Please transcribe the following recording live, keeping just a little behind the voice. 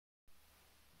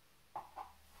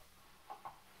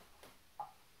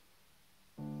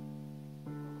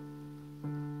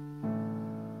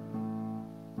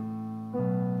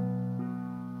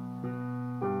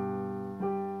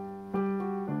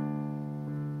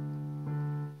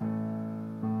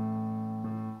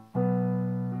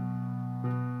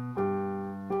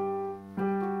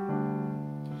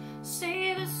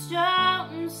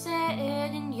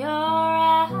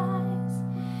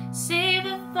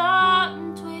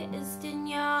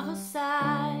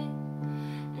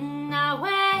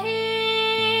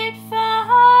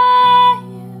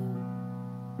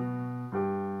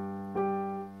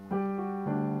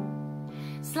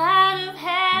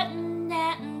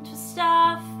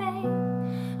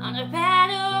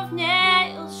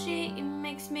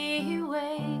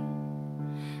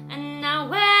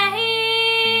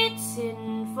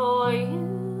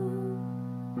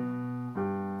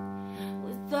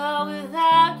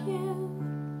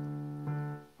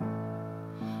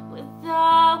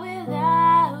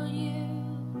without you.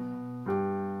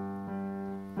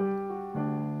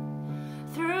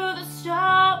 Through the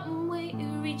storm we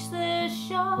reach the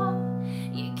shore.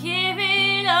 You give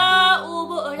it all,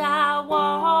 but I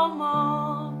want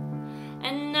more.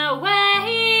 And I'm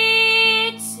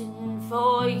waiting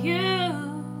for you.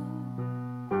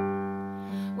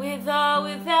 With or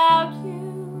without you.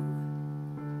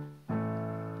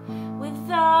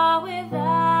 With or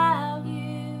without you.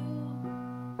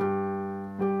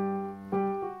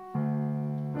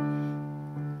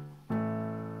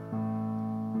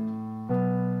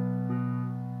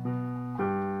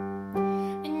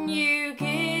 And you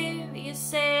give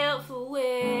yourself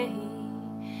away.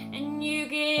 And you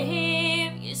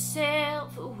give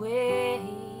yourself away.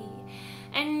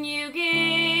 And you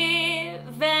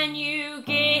give and you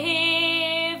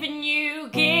give and you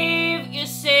give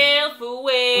yourself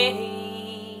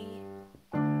away.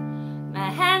 My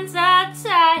hands are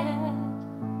tired,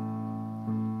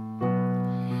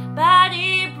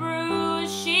 body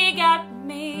bruised. She got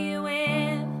me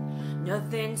with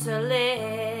nothing to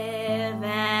live.